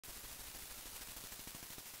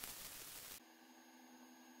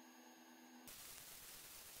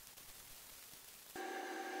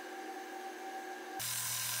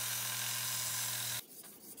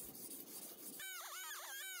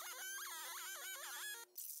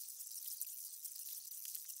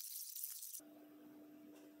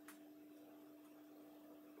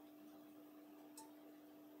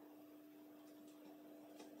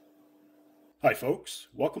Hi folks,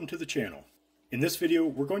 welcome to the channel. In this video,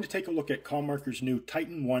 we're going to take a look at ComMarker's new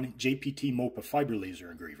Titan 1 JPT MOPA fiber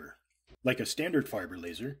laser engraver. Like a standard fiber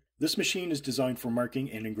laser, this machine is designed for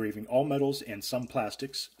marking and engraving all metals and some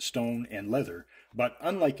plastics, stone, and leather, but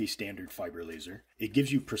unlike a standard fiber laser, it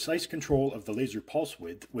gives you precise control of the laser pulse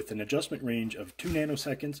width with an adjustment range of 2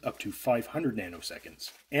 nanoseconds up to 500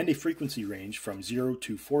 nanoseconds, and a frequency range from 0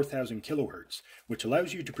 to 4000 kilohertz, which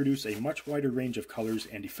allows you to produce a much wider range of colors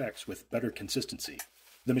and effects with better consistency.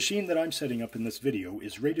 The machine that I'm setting up in this video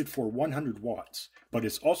is rated for 100 watts, but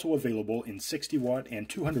it's also available in 60 watt and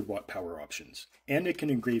 200 watt power options, and it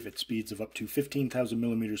can engrave at speeds of up to 15,000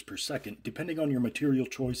 millimeters per second depending on your material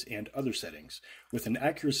choice and other settings, with an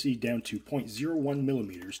accuracy down to 0.01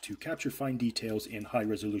 millimeters to capture fine details in high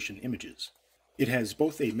resolution images. It has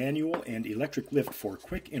both a manual and electric lift for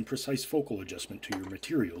quick and precise focal adjustment to your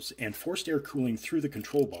materials and forced air cooling through the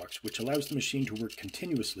control box, which allows the machine to work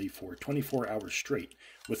continuously for 24 hours straight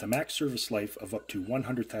with a max service life of up to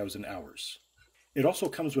 100,000 hours. It also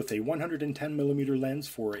comes with a 110mm lens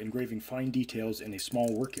for engraving fine details in a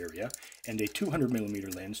small work area and a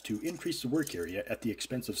 200mm lens to increase the work area at the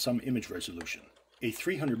expense of some image resolution. A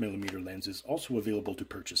 300mm lens is also available to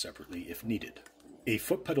purchase separately if needed. A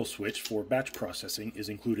foot pedal switch for batch processing is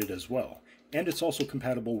included as well, and it's also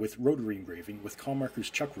compatible with rotary engraving with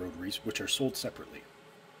ComMarker's chuck rotaries, which are sold separately.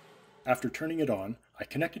 After turning it on, I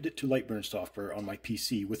connected it to Lightburn software on my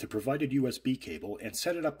PC with a provided USB cable and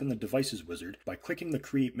set it up in the Devices wizard by clicking the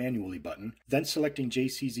Create Manually button, then selecting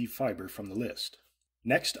JCZ Fiber from the list.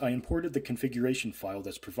 Next, I imported the configuration file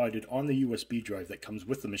that's provided on the USB drive that comes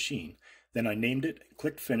with the machine. Then I named it,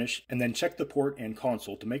 clicked Finish, and then checked the port and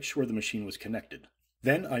console to make sure the machine was connected.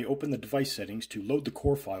 Then I opened the device settings to load the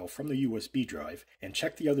core file from the USB drive and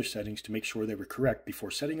checked the other settings to make sure they were correct before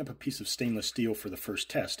setting up a piece of stainless steel for the first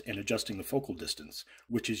test and adjusting the focal distance,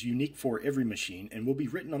 which is unique for every machine and will be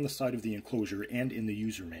written on the side of the enclosure and in the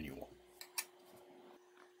user manual.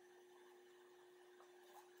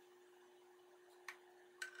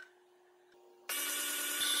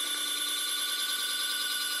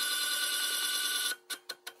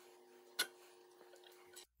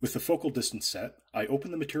 With the focal distance set, I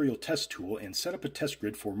opened the Material Test tool and set up a test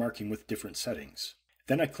grid for marking with different settings.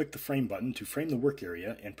 Then I clicked the Frame button to frame the work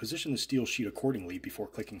area and position the steel sheet accordingly before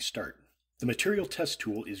clicking Start. The Material Test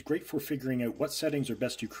tool is great for figuring out what settings are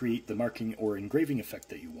best to create the marking or engraving effect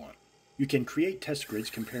that you want. You can create test grids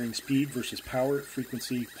comparing speed versus power,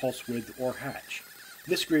 frequency, pulse width, or hatch.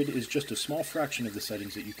 This grid is just a small fraction of the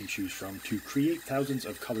settings that you can choose from to create thousands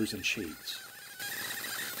of colors and shades.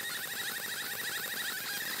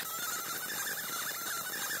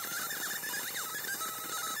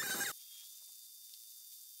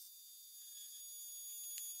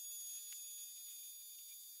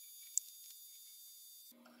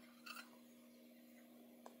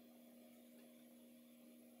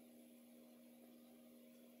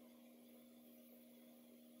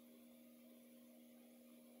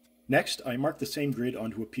 Next, I mark the same grid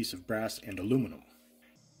onto a piece of brass and aluminum.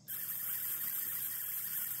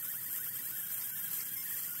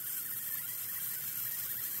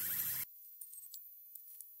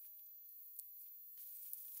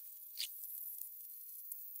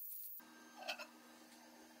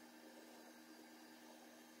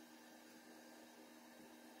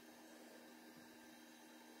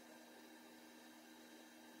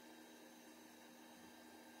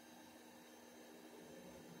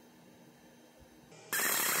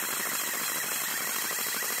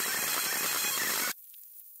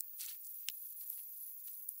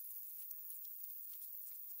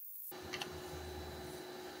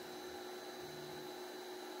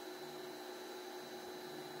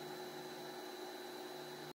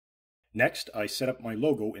 Next, I set up my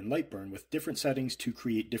logo in Lightburn with different settings to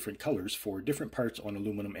create different colors for different parts on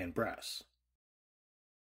aluminum and brass.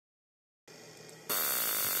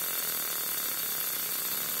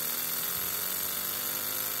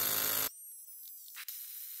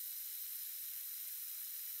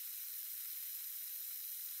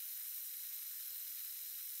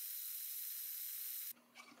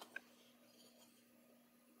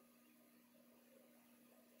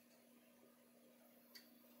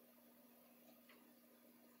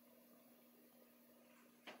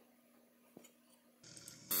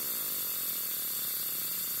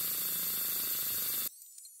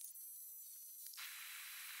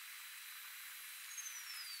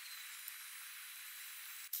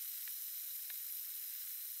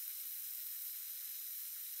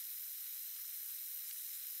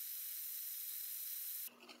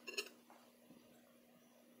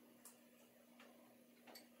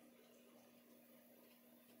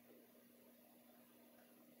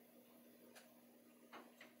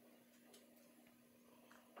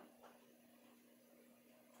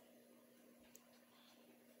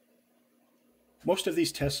 Most of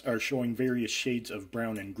these tests are showing various shades of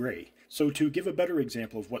brown and gray, so to give a better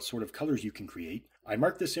example of what sort of colors you can create, I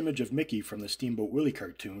marked this image of Mickey from the Steamboat Willie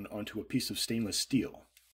cartoon onto a piece of stainless steel.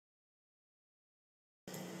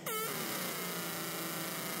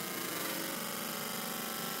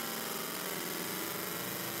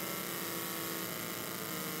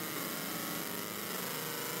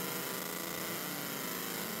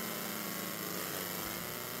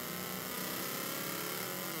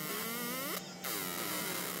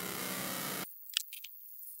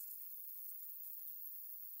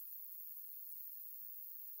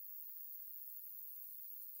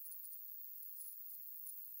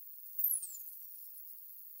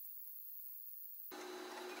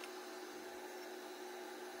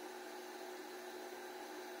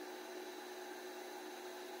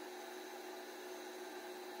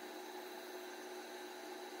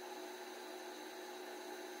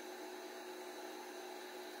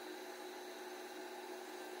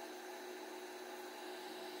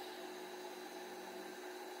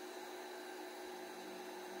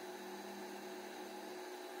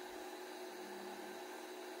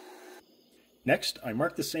 Next, I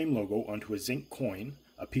marked the same logo onto a zinc coin,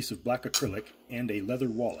 a piece of black acrylic, and a leather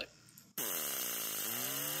wallet.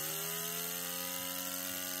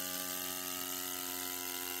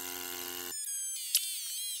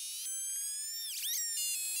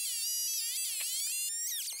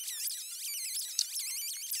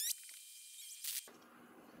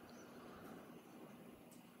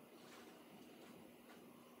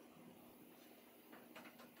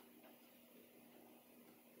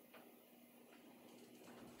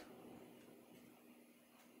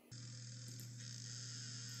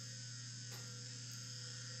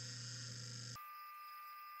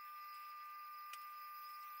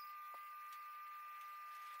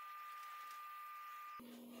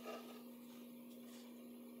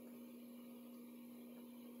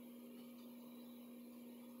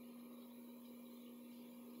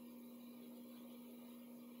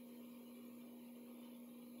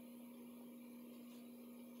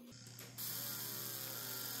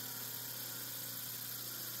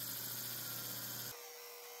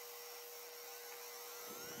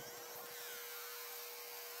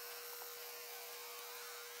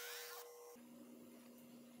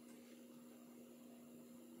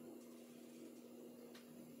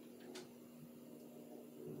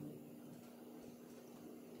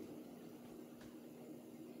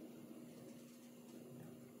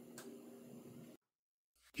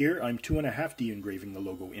 Here I'm 2.5D engraving the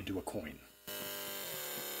logo into a coin.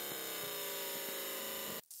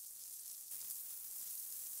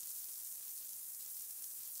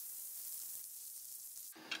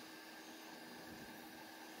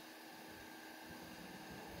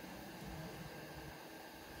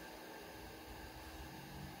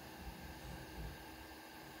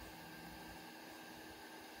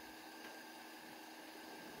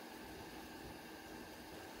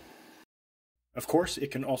 Of course, it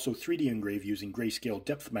can also 3D engrave using grayscale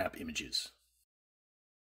depth map images.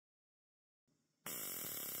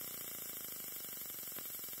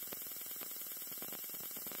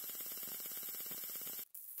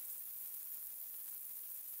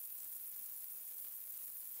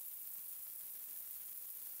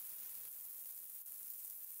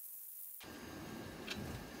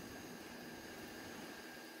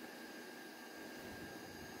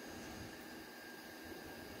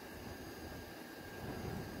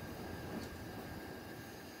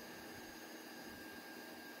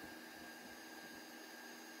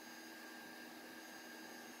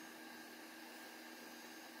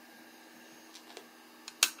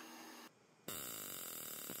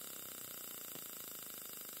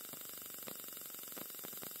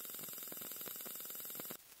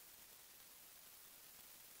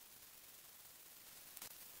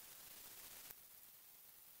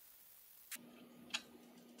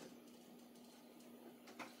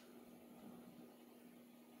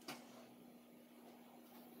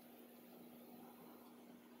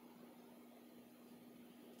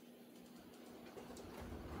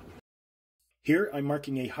 Here I'm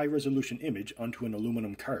marking a high-resolution image onto an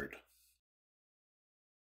aluminum card.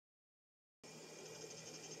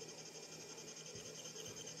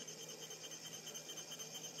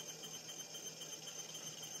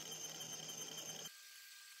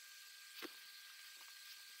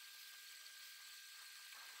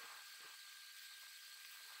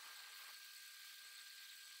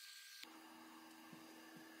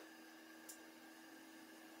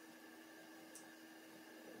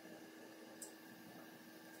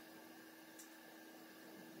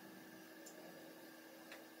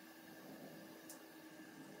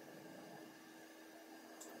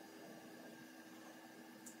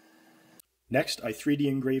 Next, I 3D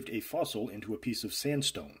engraved a fossil into a piece of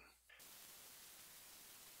sandstone.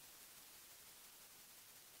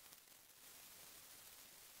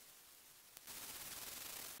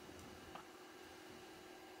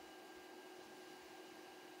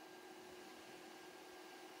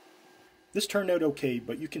 This turned out okay,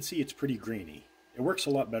 but you can see it's pretty grainy. It works a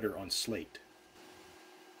lot better on slate.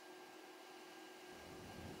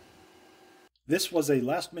 This was a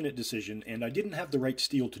last-minute decision, and I didn't have the right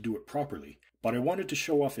steel to do it properly, but I wanted to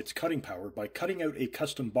show off its cutting power by cutting out a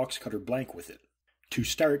custom box cutter blank with it. To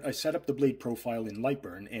start, I set up the blade profile in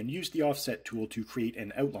Lightburn and used the offset tool to create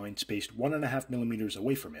an outline spaced 1.5 mm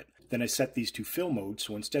away from it. Then I set these to fill mode,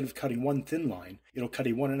 so instead of cutting one thin line, it'll cut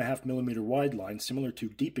a 1.5 mm wide line similar to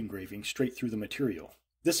deep engraving straight through the material.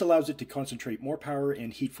 This allows it to concentrate more power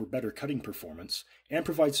and heat for better cutting performance, and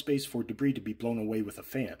provides space for debris to be blown away with a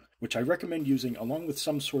fan, which I recommend using along with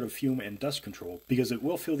some sort of fume and dust control because it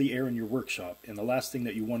will fill the air in your workshop, and the last thing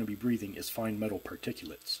that you want to be breathing is fine metal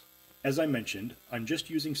particulates. As I mentioned, I'm just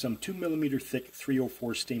using some 2 mm thick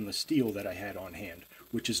 304 stainless steel that I had on hand,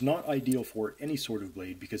 which is not ideal for any sort of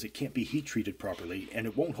blade because it can't be heat treated properly and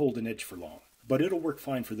it won't hold an edge for long, but it'll work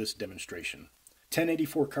fine for this demonstration.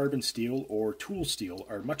 1084 carbon steel or tool steel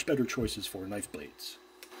are much better choices for knife blades.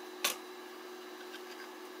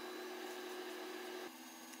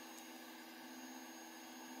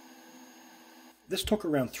 This took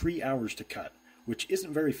around 3 hours to cut, which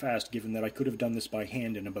isn't very fast given that I could have done this by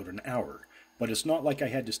hand in about an hour, but it's not like I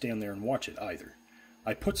had to stand there and watch it either.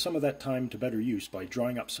 I put some of that time to better use by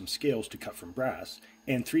drawing up some scales to cut from brass,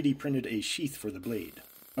 and 3D printed a sheath for the blade.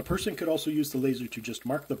 A person could also use the laser to just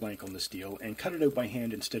mark the blank on the steel and cut it out by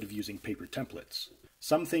hand instead of using paper templates.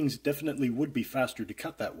 Some things definitely would be faster to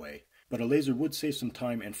cut that way, but a laser would save some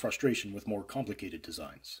time and frustration with more complicated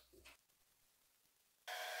designs.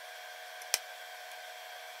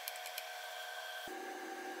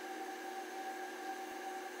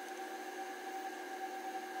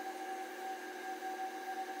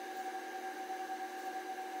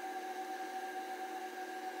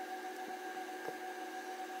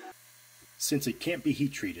 Since it can't be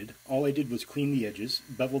heat treated, all I did was clean the edges,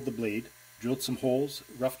 beveled the blade, drilled some holes,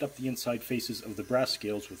 roughed up the inside faces of the brass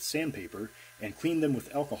scales with sandpaper, and cleaned them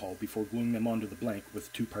with alcohol before gluing them onto the blank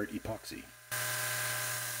with 2-part epoxy.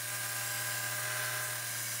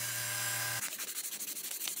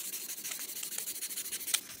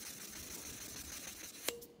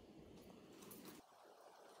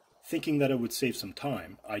 Thinking that it would save some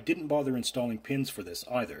time, I didn't bother installing pins for this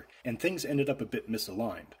either, and things ended up a bit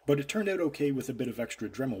misaligned, but it turned out okay with a bit of extra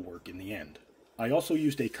Dremel work in the end. I also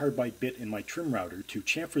used a carbide bit in my trim router to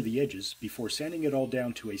chamfer the edges before sanding it all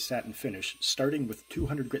down to a satin finish, starting with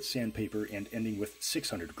 200 grit sandpaper and ending with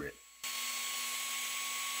 600 grit.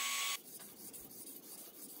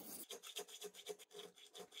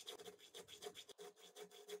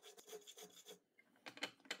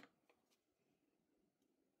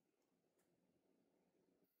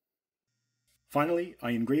 Finally,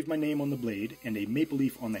 I engraved my name on the blade and a maple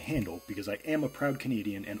leaf on the handle because I am a proud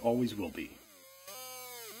Canadian and always will be.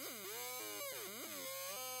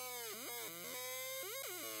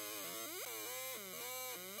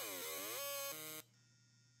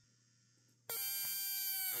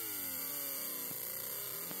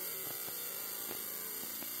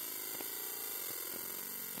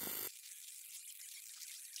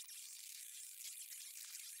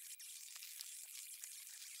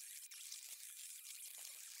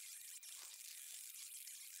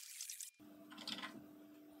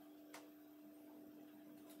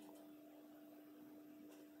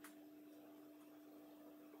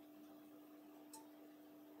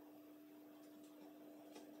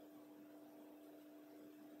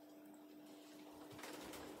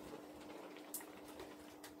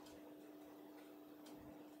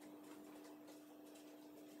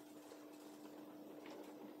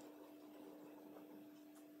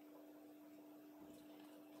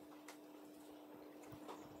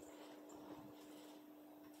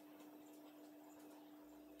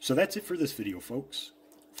 So that's it for this video, folks.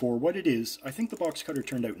 For what it is, I think the box cutter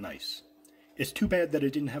turned out nice. It's too bad that I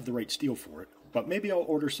didn't have the right steel for it, but maybe I'll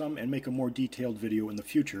order some and make a more detailed video in the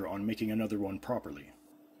future on making another one properly.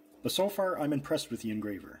 But so far, I'm impressed with the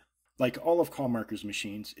engraver. Like all of ComMarker's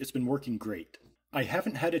machines, it's been working great. I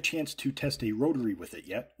haven't had a chance to test a rotary with it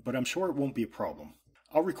yet, but I'm sure it won't be a problem.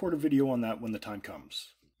 I'll record a video on that when the time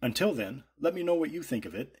comes. Until then, let me know what you think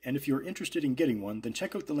of it, and if you're interested in getting one, then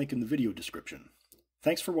check out the link in the video description.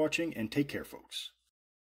 Thanks for watching, and take care, folks.